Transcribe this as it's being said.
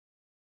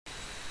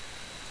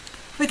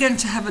We're going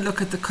to have a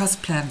look at the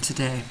cost plan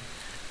today.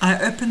 I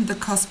opened the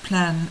cost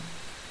plan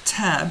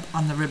tab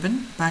on the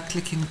ribbon by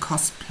clicking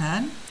cost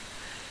plan,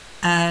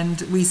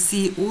 and we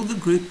see all the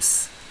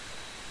groups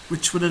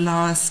which will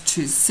allow us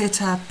to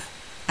set up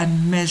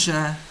and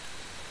measure,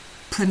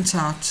 print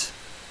out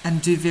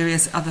and do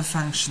various other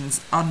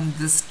functions on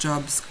this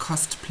job's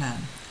cost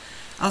plan.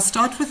 I'll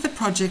start with the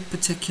project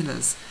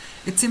particulars.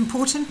 It's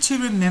important to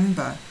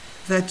remember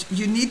that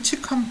you need to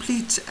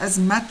complete as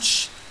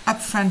much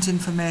upfront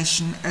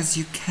information as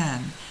you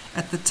can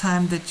at the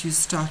time that you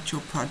start your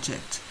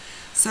project.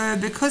 So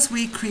because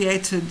we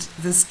created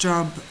this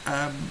job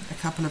a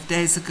couple of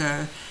days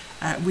ago,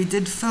 we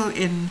did fill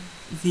in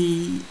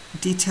the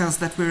details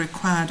that were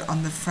required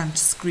on the front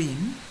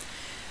screen.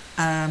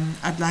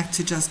 I'd like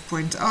to just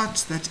point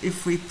out that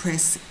if we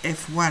press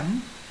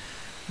F1,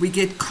 we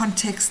get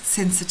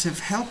context-sensitive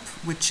help,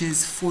 which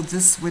is for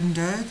this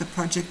window, the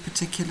project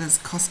particulars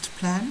cost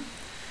plan.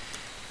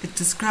 It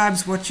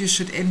describes what you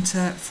should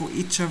enter for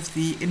each of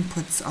the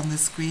inputs on the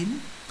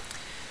screen.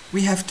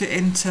 We have to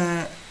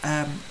enter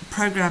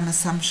program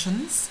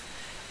assumptions,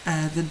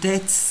 the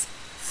dates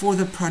for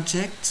the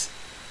project.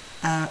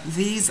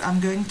 These I'm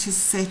going to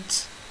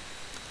set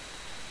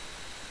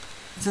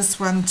this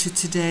one to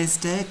today's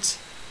date,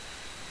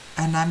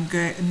 and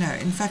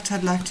in fact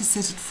I'd like to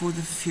set it for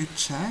the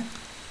future.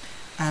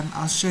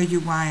 I'll show you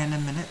why in a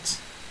minute.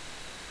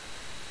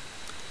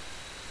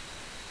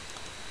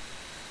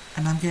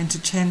 And I'm going to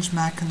change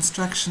my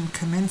construction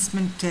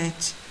commencement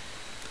date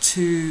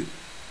to,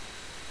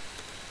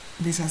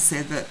 let us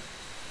say, the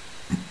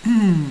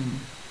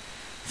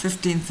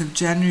 15th of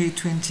January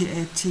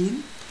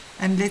 2018,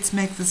 and let's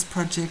make this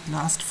project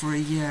last for a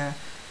year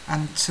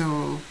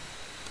until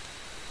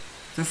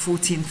the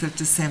 14th of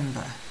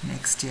December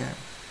next year.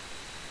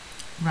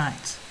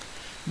 Right,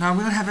 now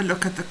we'll have a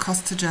look at the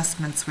cost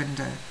adjustments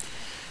window.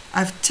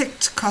 I've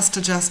ticked cost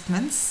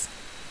adjustments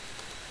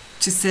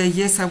to say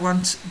yes, I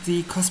want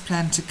the cost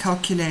plan to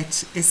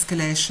calculate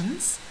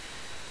escalations.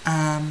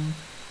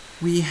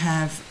 We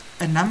have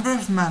a number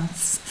of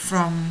months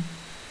from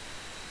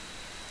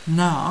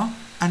now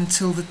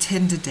until the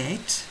tender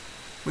date,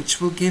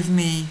 which will give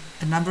me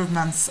a number of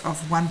months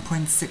of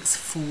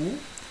 1.64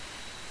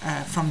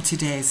 from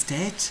today's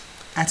date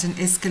at an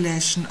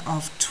escalation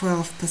of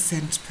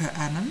 12% per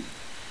annum.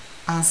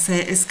 I'll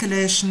say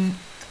escalation,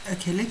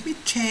 okay, let me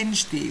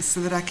change these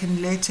so that I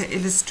can later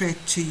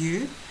illustrate to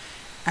you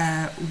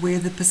where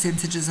the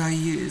percentages are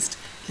used.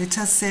 Let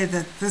us say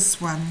that this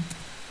one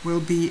will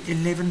be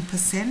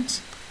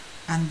 11%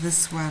 and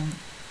this one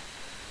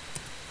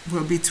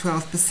will be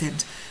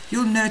 12%.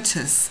 You'll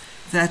notice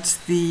that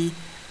the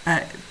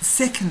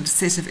second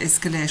set of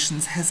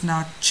escalations has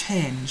now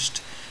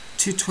changed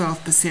to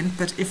 12%,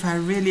 but if I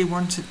really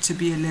want it to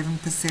be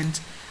 11%,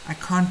 I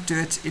can't do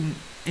it in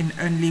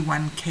only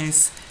one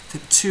case. The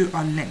two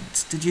are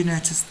linked. Did you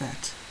notice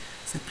that?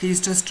 So please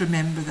just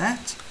remember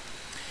that.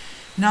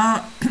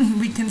 Now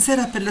we can set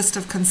up a list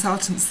of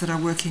consultants that are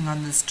working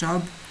on this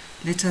job.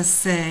 Let us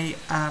say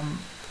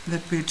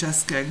that we're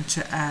just going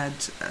to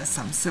add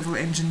some civil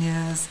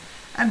engineers,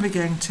 and we're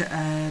going to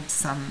add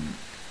some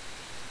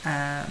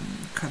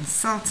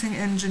consulting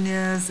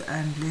engineers,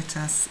 and let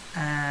us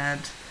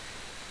add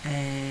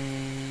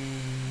a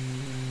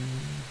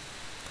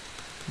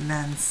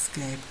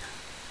landscape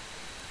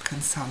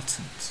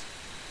consultant.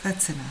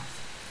 That's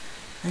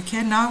enough.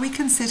 Okay, now we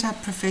can set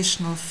up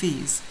professional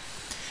fees.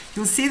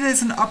 You'll see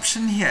there's an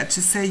option here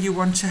to say you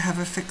want to have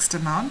a fixed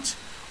amount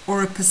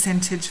or a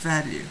percentage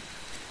value.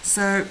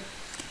 So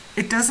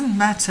it doesn't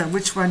matter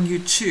which one you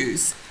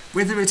choose,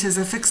 whether it is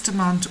a fixed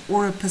amount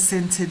or a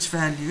percentage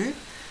value,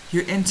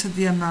 you enter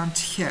the amount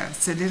here.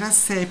 So let us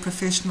say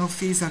professional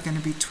fees are going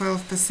to be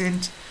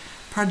 12%,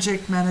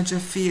 project manager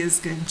fee is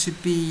going to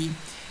be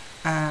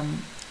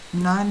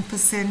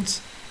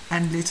 9%,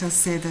 and let us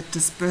say that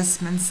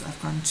disbursements,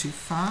 I've gone too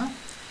far,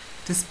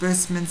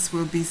 disbursements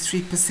will be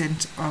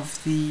 3% of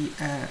the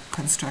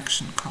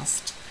construction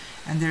cost.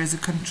 And there is a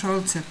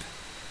control tip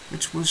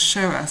which will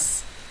show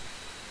us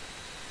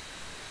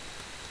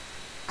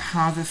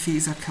how the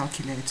fees are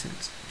calculated,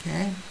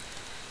 okay,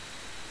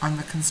 on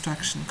the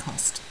construction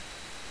cost.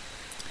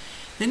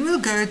 Then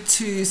we'll go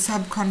to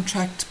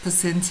subcontract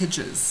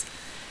percentages.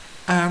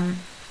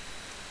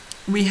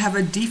 We have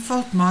a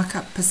default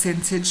markup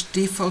percentage,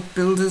 default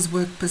builder's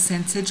work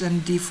percentage,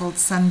 and default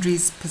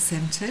sundries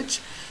percentage.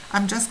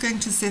 I'm just going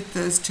to set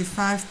those to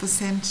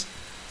 5%,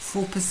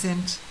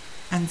 4%,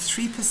 and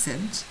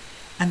 3%,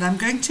 and I'm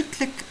going to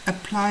click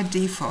Apply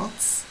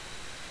Defaults,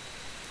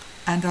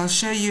 and I'll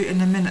show you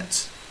in a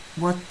minute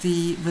what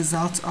the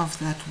result of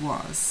that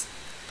was.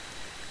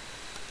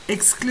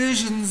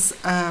 Exclusions,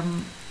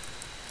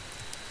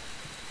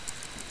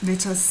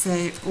 let us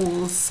say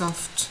all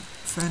soft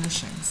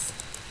furnishings.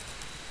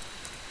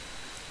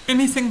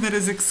 Anything that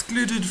is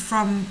excluded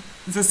from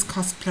this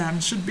cost plan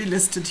should be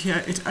listed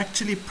here. It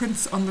actually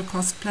prints on the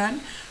cost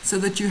plan so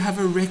that you have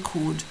a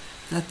record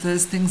that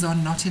those things are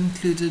not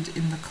included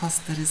in the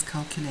cost that is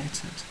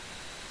calculated.